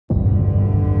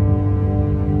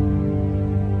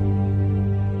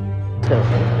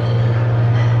photo.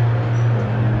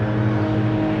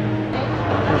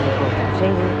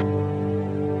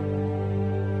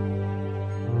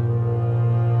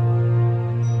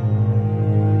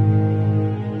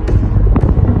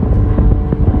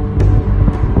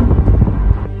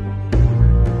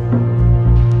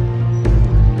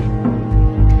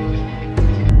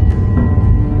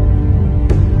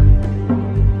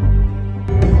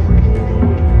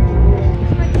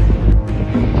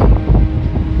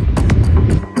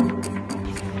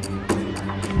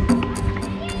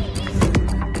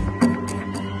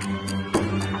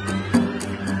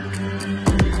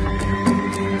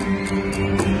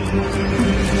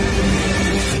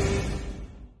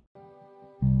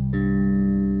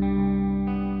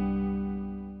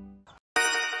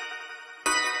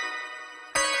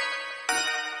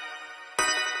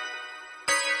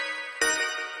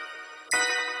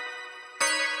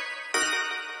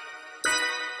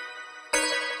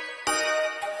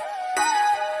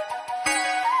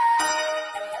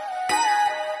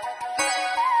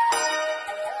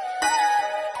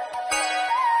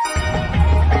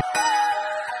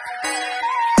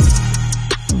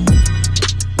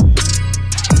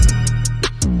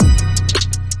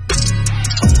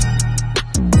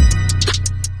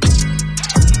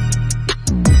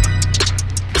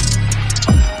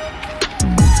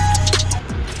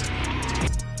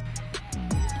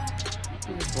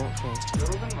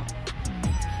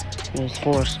 There's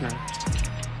forest now.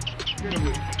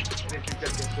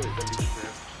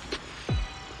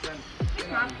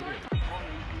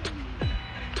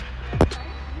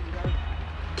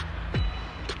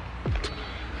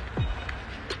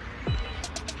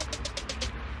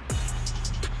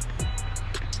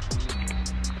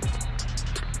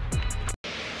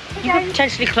 You could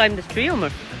potentially climb this tree,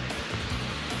 Omar.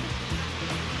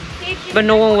 But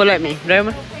no one will let me, right,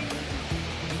 Omar?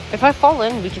 If I fall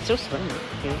in, we can still swim.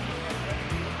 Yeah.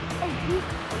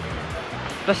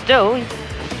 But still.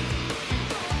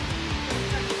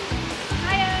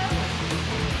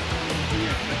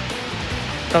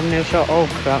 Thumbnail shot. Oh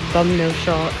crap! Thumbnail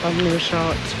shot. Thumbnail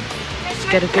shot. Let's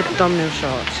get a good thumbnail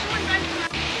shot.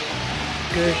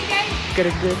 Good. Get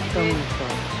a good thumbnail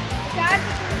shot.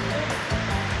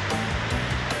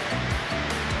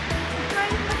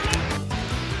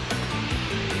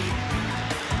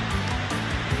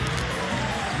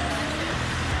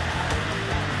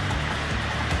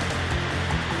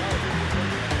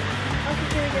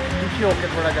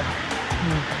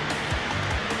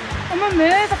 I'm gonna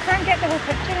move, I can't get the whole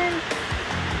picture in.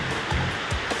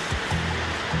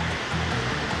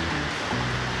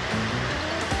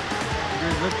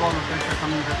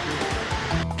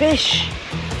 Fish!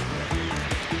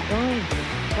 Guys,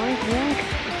 look!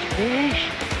 It's fish!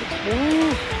 It's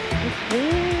fish! It's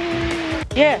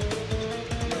fish! Yeah!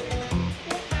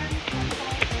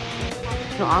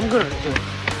 No, I'm gonna do it.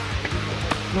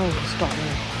 No, stop me.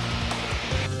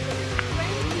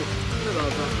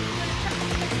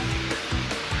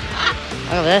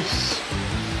 Look at this.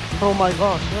 Oh my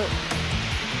gosh, look.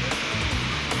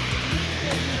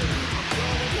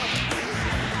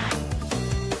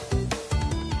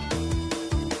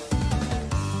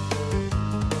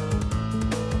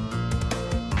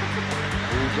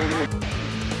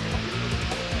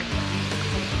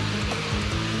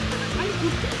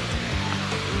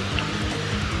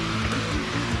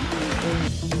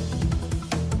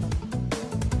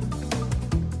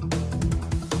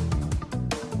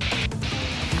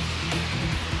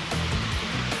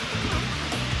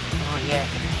 Yeah.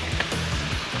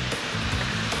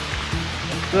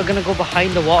 We're gonna go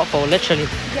behind the waterfall, literally.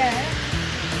 Yeah.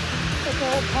 It's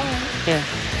all pond. Yeah.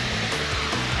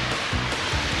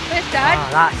 Where's Dad? Ah,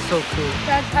 that's so cool.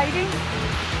 Dad's hiding.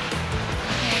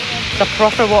 The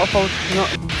proper waterfall. Not.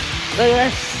 Look at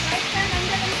this.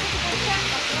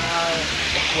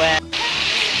 It's wet.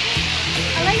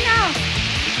 I like now.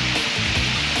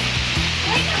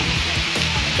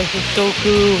 This is so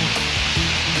cool.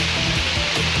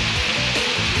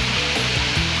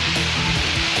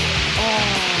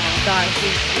 That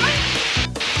is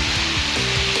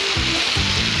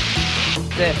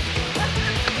there.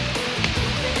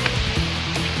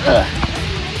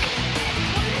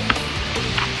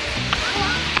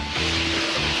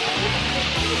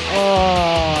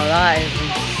 Oh, that is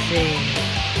insane.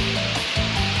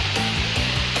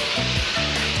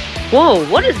 Whoa,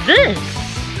 what is this?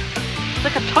 It's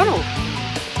like a tunnel.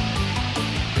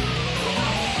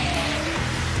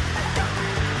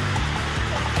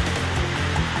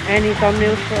 Any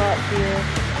thumbnail shots here?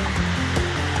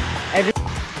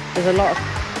 There's a lot of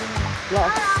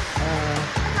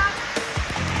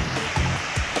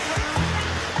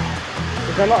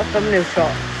there's a lot of thumbnail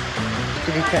shots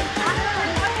to be checked.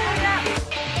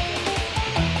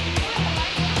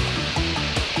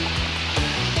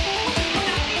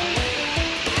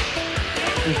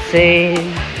 Insane.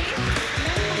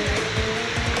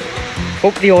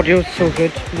 Hope the audio is so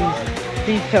good.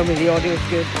 Please tell me the audio is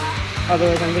good.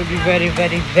 Otherwise I'm going to be very,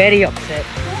 very, very upset.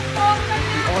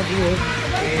 The audio is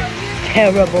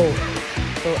terrible.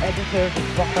 So editor,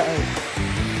 just block it out.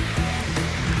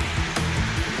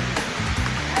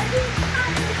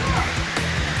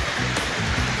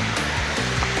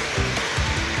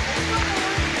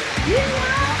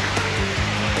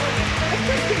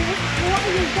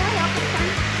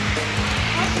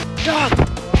 Dog! Oh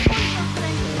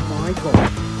my god,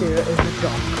 there is a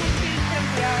dog.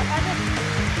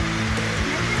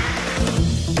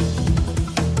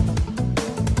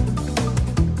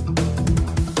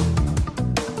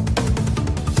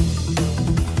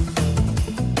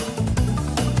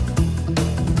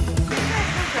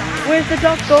 Where's the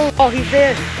dog go? Oh, he's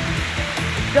there.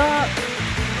 Dog.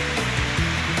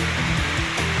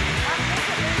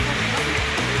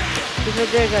 He's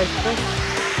right there, guys.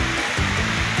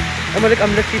 I'm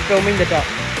literally filming the duck.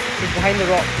 He's behind the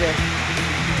rocks there.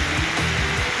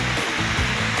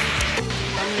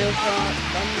 Thumbnail shot,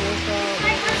 thumbnail shot.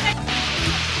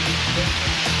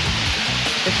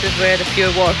 This is where the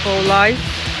pure waterfall lies.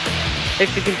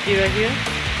 If you can see right here.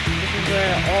 This is where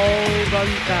it all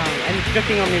runs down. And it's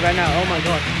dripping on me right now. Oh my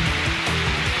god.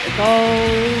 It's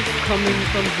all coming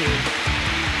from here.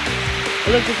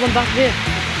 Oh look, there's one back there.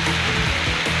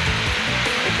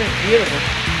 It's just beautiful.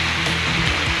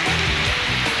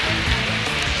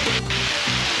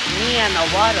 Me and the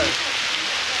water.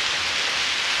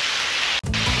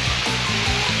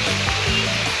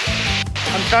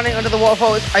 I'm standing under the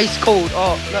waterfall. It's ice cold.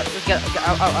 Oh, look, just get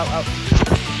out.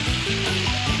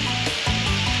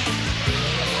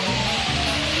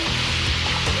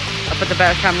 I'll put the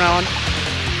better camera on.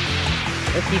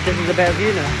 Let's see if this is a better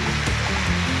view now.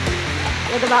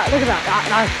 Look at that. That's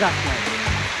nice.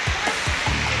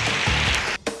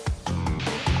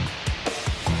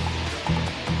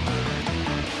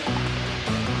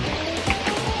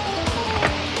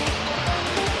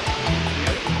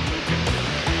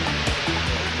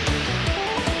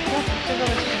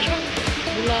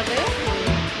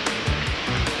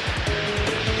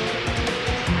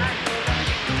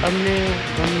 Thumbnail.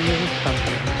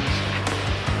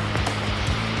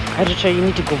 Editor, you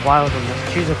need to go wild on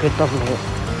this. Choose a good thumbnail.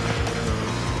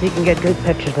 You can get good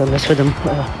pictures on this for them.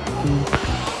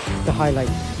 The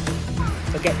highlights.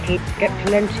 So get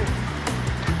plenty.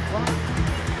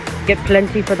 Get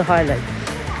plenty for the highlights.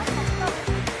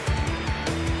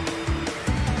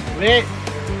 Wait.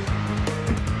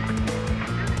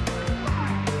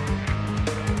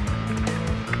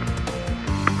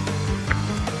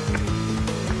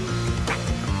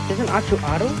 There's an actual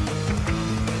arrow?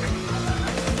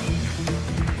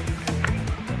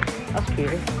 That's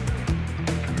creative.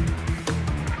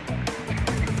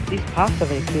 These paths are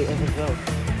very creative as well.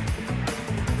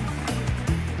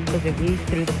 Because they weave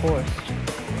through the forest.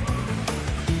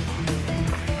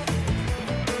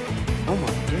 Oh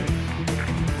my goodness.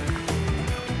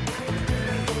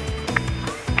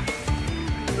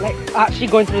 Like actually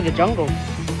going through the jungle.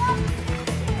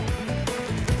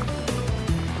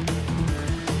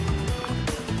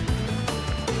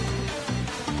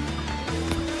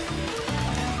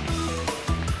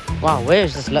 Wow, where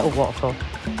is this little waterfall?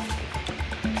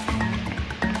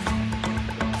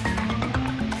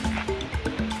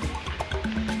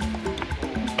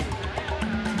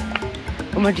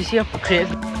 Oh my, do you see how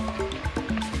creative?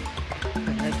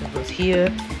 It goes here,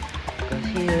 goes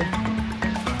here.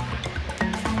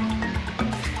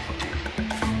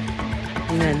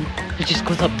 And then it just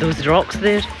goes up those rocks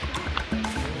there.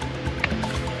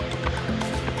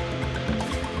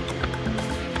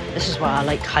 This is why I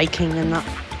like hiking and that.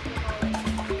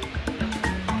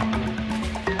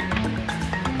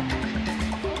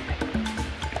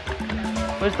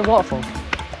 Where's the waterfall?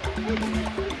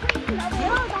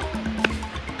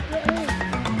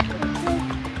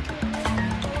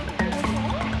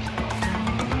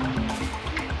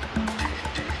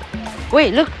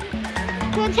 Wait, look.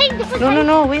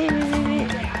 No, wait.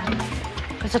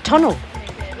 There's a tunnel.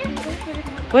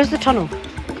 Where's the tunnel?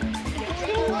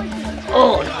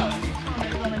 Oh no.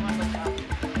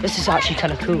 This is actually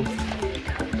kind of cool.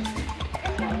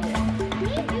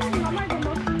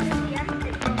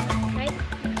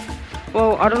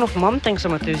 Well, I don't know if Mum thinks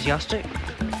I'm enthusiastic.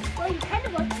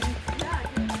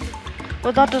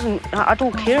 Well, that doesn't. I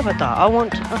don't care about that. I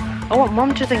want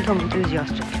Mum to think I'm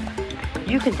enthusiastic.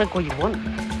 You can think what you want.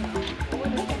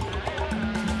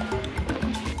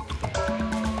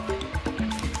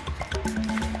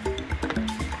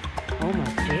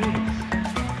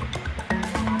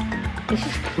 This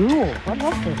is cool. I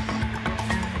love this.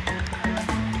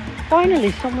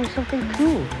 Finally, something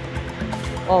cool.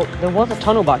 Oh, there was a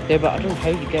tunnel back there, but I don't know how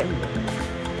you get in there.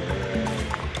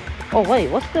 Oh wait,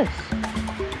 what's this?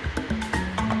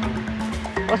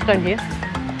 What's down here?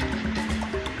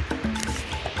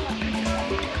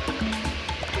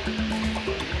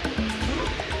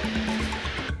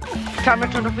 Camera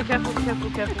turned off. Be careful, be careful,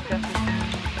 careful, careful.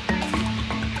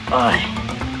 Oh.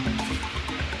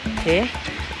 Okay.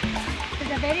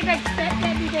 There's a very big step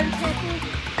that we don't careful.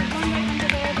 One right under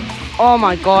there. Oh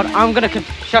my god, I'm gonna.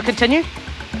 Shall I continue? Be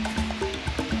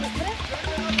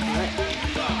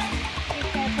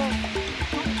careful.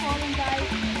 Not falling, guys.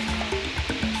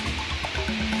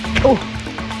 Oh.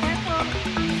 Careful.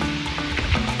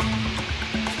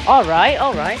 Alright,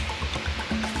 alright.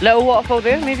 Little waterfall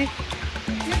there, maybe?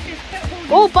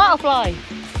 Oh, butterfly!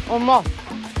 Or moth.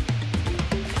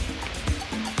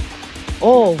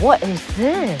 Oh, what is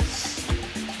this?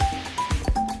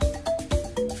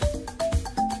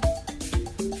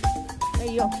 Hey,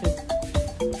 you up to?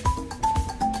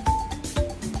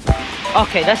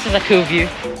 Okay, this is a cool view.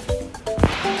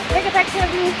 Take a picture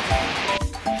of me.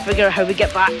 Figure out how we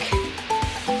get back.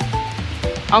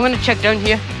 I'm gonna check down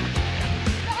here.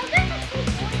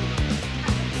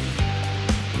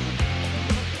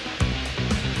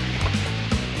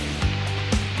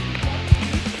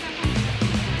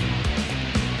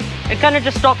 It kind of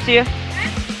just stops here.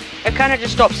 It kind of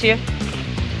just stops here.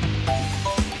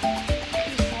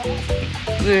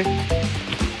 Yeah.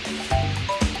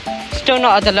 Still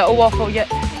not at the little waffle yet.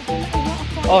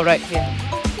 All right, yeah.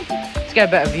 Let's get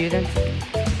a better view then.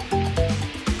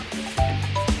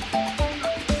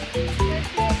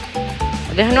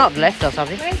 They have not left us, have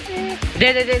they?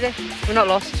 There. We're not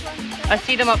lost. I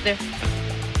see them up there.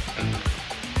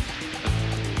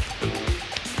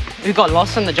 We got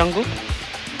lost in the jungle.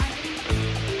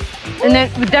 And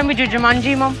then we do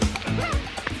Jumanji, Mum.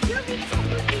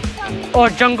 Or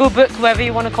Jungle Book, whatever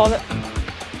you want to call it.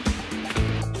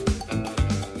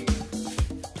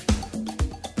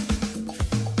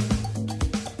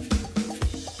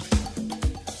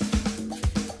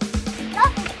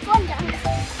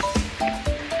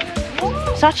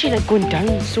 It's actually like going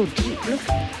down so deep, look.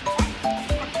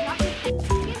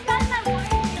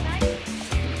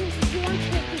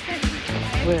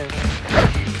 Where?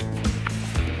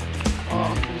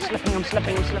 Oh, I'm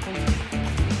slipping.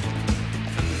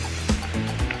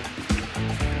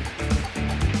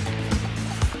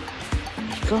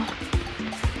 Go.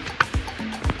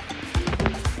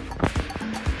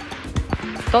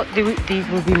 Thought these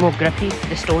would be more grippy,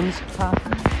 the stones path,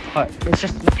 but it's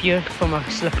just the pure for my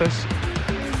slippers.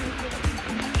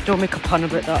 Don't make a pun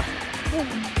about that.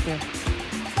 Yeah.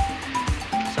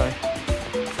 Sorry.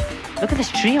 Look at this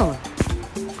tree on.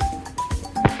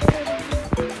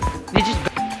 They just.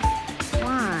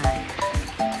 Why?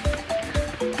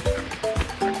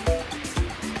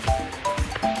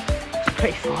 It's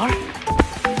pretty far.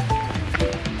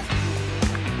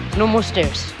 No more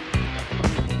stairs.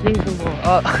 Please no more.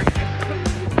 Oh.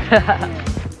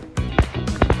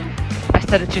 I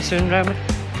said it too soon, Roman.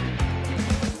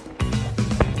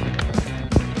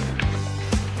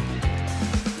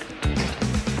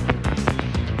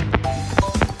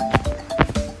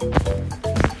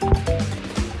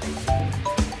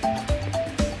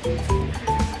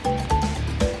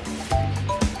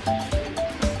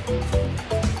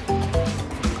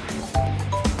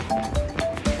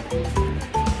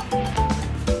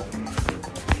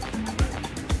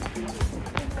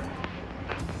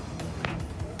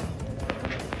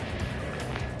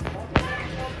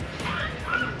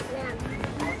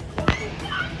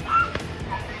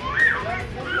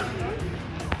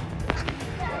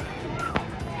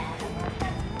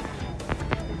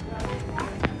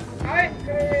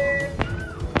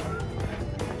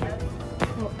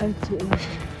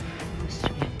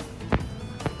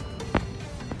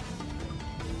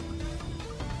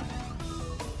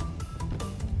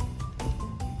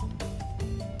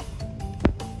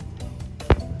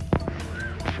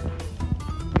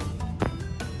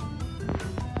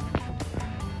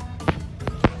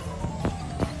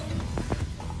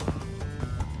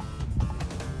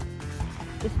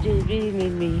 This day really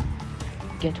made me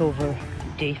get over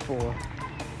day 4.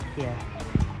 Yeah,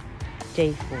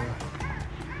 day 4.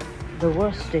 The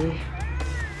worst day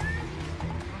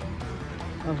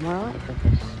of my life, I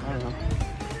guess. I don't know.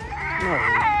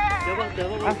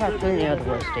 No, I've had plenty of other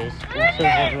worst days, and so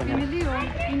has everyone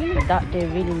else. But that day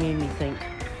really made me think.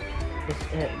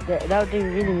 That day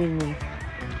really made me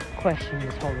question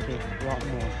this holiday a lot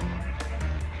more.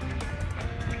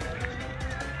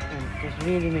 And just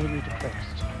really made me depressed.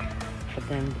 But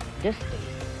then this day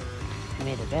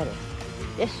made it better.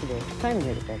 Yesterday, kind of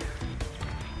made it better.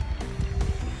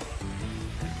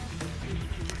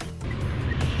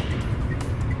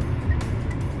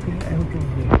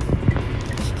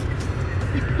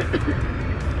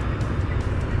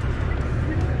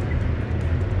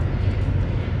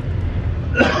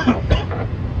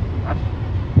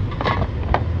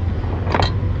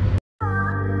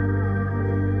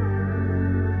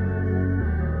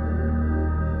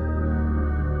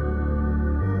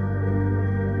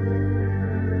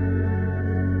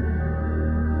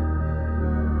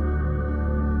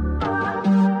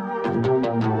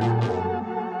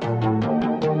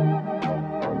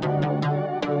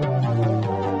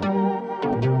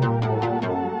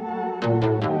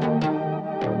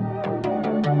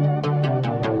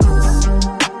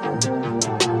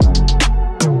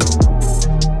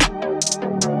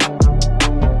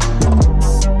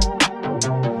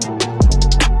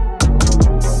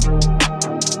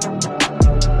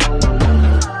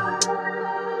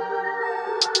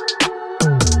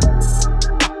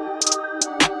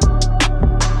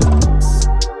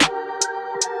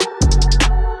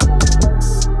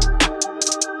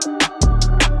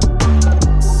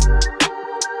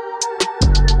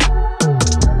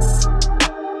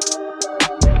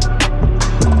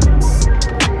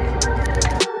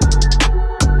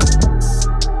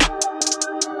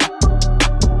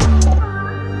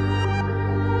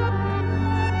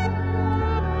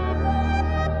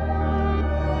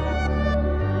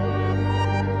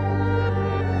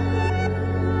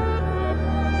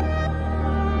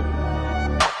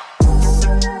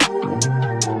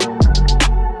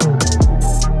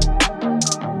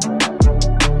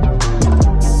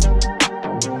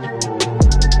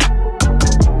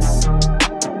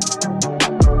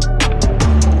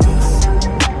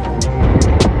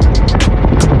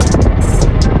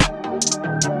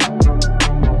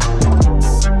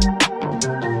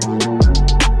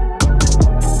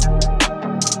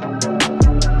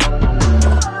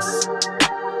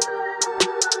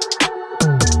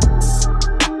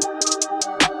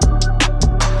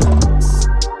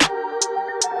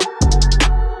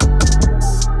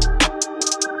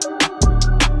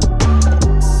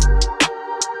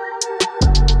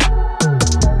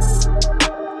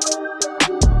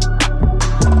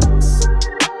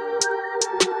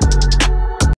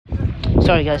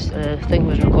 Sorry guys, the thing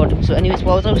was recording. So anyways,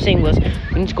 what I was saying was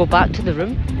we need to go back to the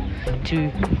room to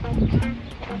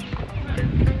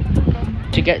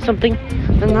get something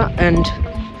and that, and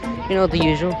you know, the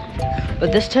usual.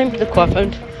 But this time look what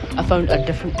I found a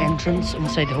different entrance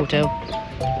inside the hotel.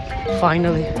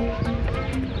 Finally.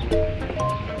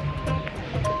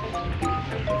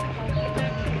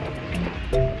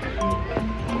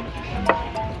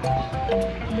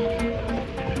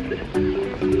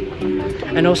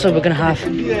 And also we're gonna have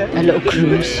a little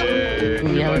cruise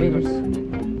in the elevators.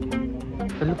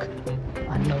 But look,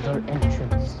 another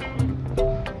entrance.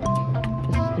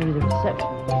 This is through the reception.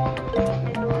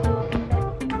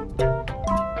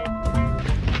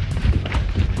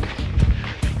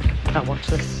 Now watch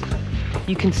this.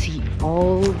 You can see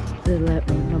all the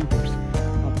numbers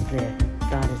up there.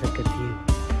 That is a good view.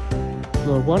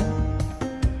 Floor 1,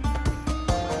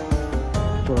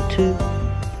 floor 2,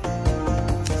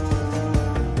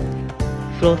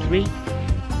 floor 3,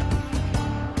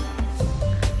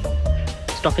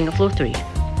 stopping at floor 3.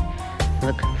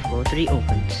 Look, floor 3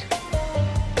 opens.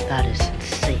 That is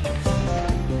insane.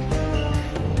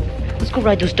 Let's go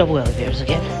ride those double elevators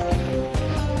again.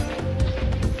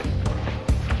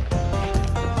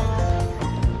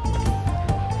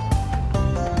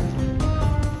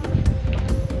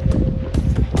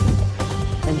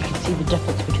 And you can see the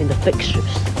difference between the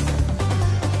fixtures.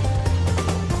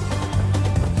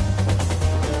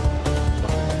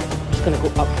 Gonna go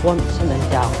up once and then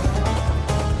down.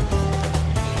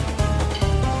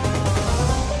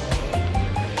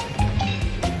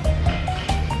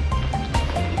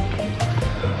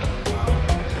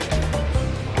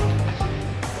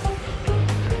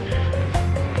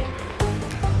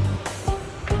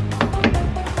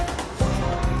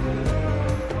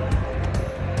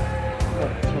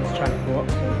 Someone's trying to go up,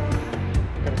 so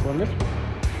gotta go on this one.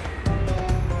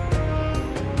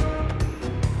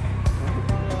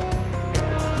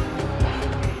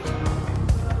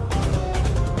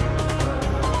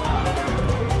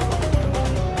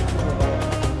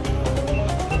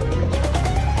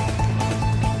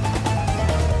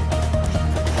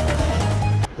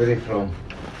 Where are you from?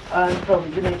 I'm from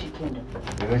the United Kingdom.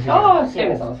 Oh,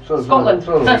 same as us. Scotland.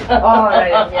 Oh, right,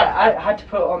 yeah, I had to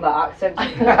put on that accent.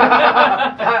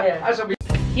 Yeah.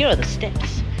 Here are the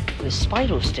steps, the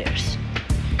spiral stairs.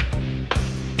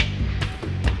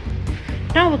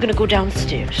 Now we're gonna go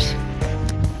downstairs.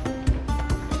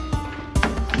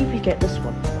 See if we get this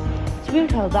one. It's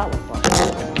weird how that one works.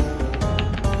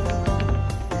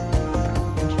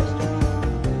 Interesting.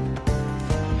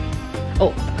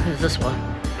 Oh, there's this one.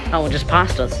 That one just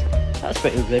passed us. That's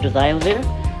pretty good as the elevator.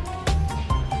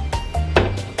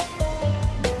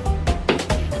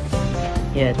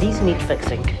 Yeah, these need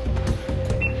fixing.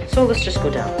 So let's just go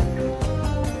down.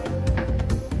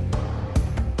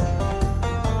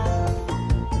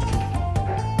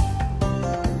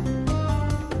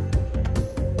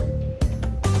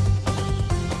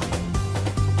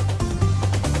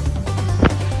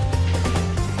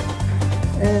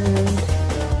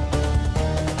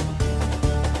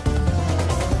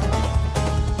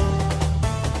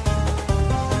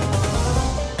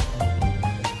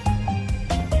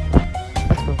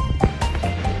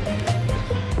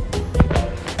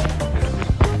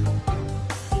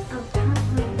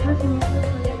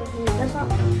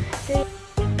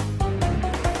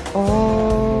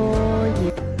 Oh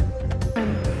yeah,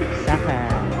 supper.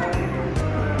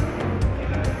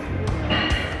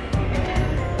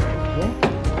 Yeah,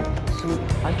 so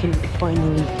I can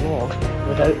finally walk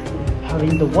without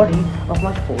having the worry of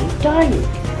my phone dying.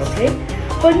 Okay,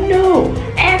 but no,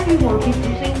 everyone keeps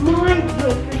using my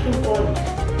freaking phone.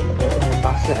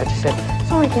 Bastard, I just said,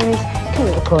 sorry guys,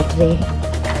 can't record today.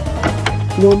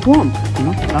 No problem. You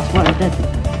know, that's what I did.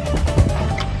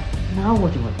 Now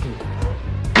what do I do?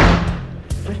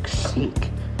 Frick's sake.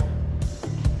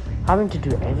 Having to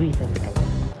do everything.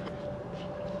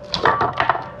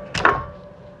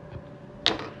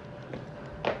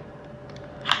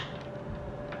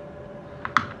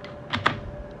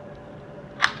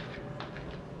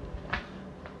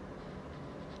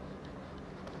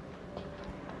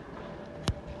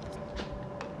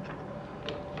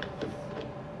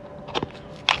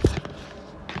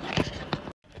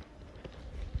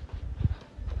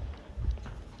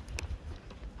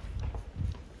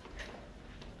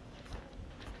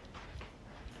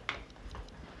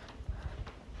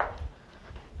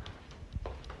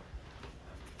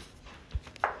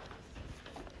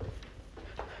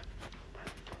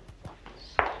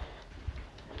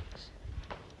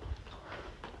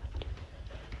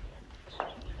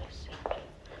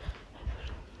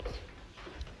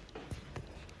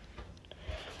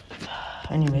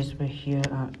 Anyways, we're here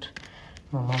at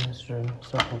my mom's room,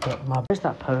 so I can get my... Where's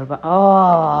that power button?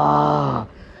 Oh,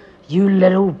 you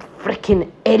little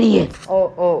freaking idiot!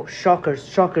 Oh, shockers,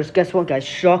 shockers. Guess what, guys?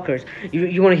 Shockers.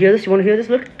 You want to hear this? You want to hear this?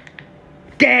 Look,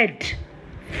 dead,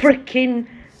 freaking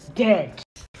dead.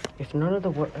 If none of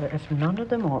them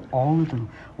or all of them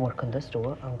work on this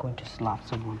door, I'm going to slap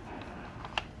someone.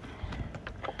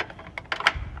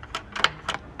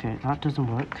 Okay, that doesn't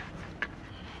work.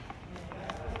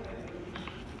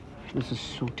 This is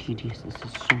so tedious. This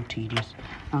is so tedious.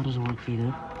 That doesn't work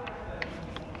either.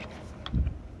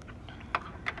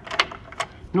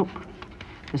 Nope.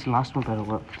 This last one better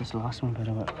work. This last one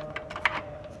better work.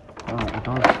 Oh, it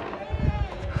does.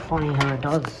 Funny how it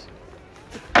does.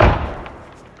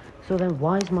 So then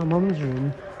why is my mum's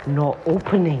room not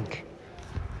opening?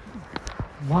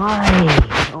 Why?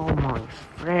 Oh my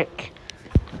frick.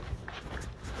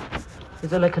 Is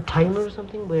there like a timer or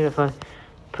something where if I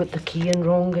put the key in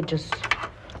wrong, it just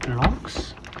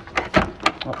locks?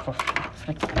 What for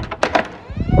frick?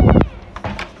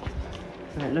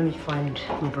 Right, let me find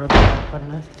my brother. I don't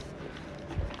know.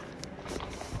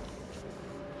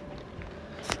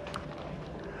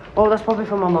 Oh, that's probably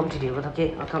for my mum to deal with.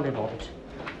 Okay, I can't be bothered.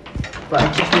 But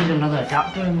I just need another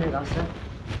adapter in there, that's it.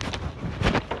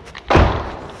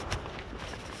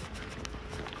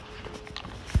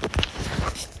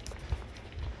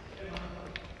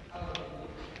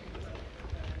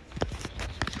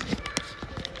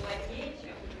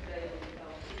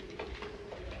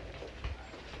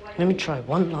 Let me try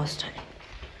one last time.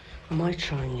 Am I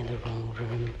trying in the wrong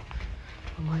room?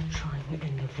 Am I trying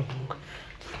in the wrong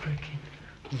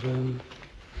freaking room?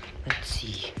 Let's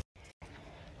see.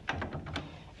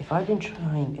 If I've been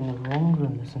trying in the wrong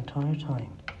room this entire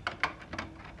time.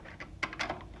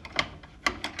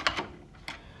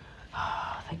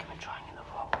 I think I've been trying in the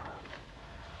wrong room.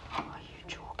 Are you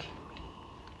joking me?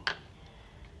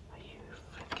 Are you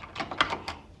freaking kidding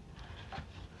me?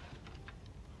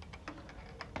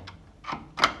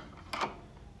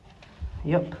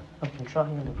 Yep, I've been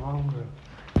trying in the wrong room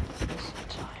this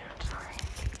entire time.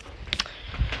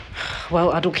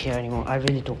 Well, I don't care anymore. I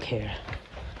really don't care.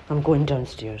 I'm going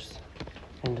downstairs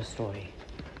in the story.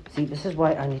 See, this is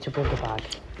why I need to bring a bag.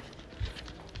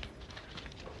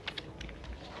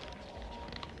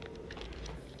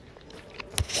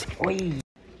 Oi!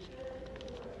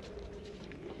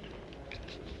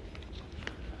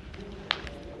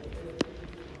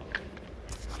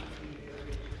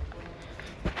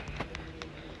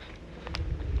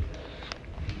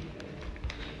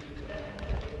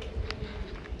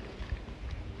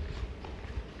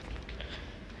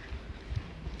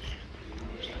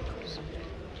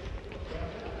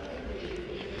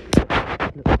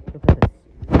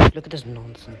 Look at this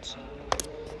nonsense.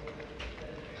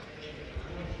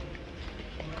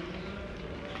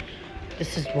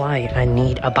 This is why I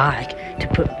need a bag to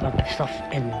put my stuff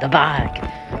in the bag.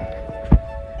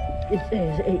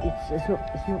 It's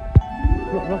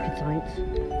not rocket science.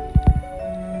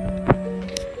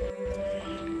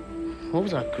 What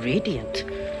was our gradient?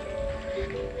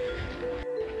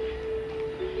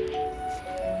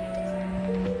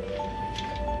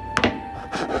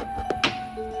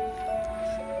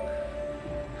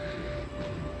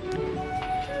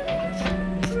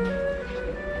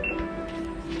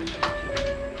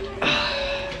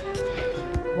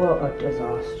 What a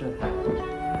disaster.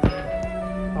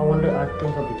 I wonder, I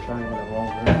think I'll be trying the wrong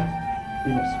way. Do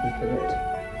not speak of it.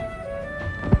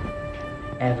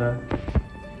 Ever.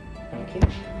 Thank you.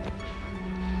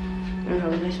 And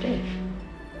have a nice day.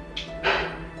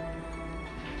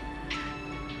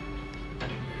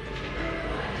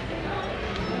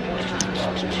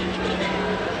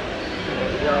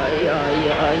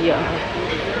 Yeah.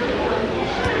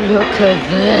 Look at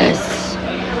this.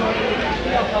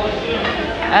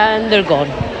 And they're gone.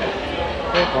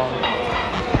 They're gone.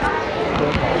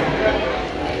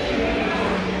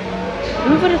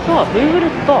 Who would have thought? Who would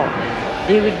have thought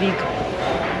they would be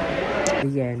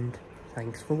gone? The end.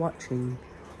 Thanks for watching.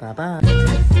 Bye bye.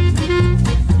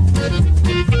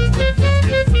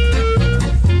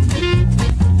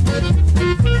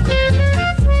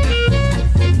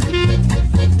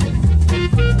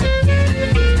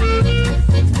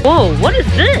 Whoa, what is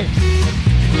this?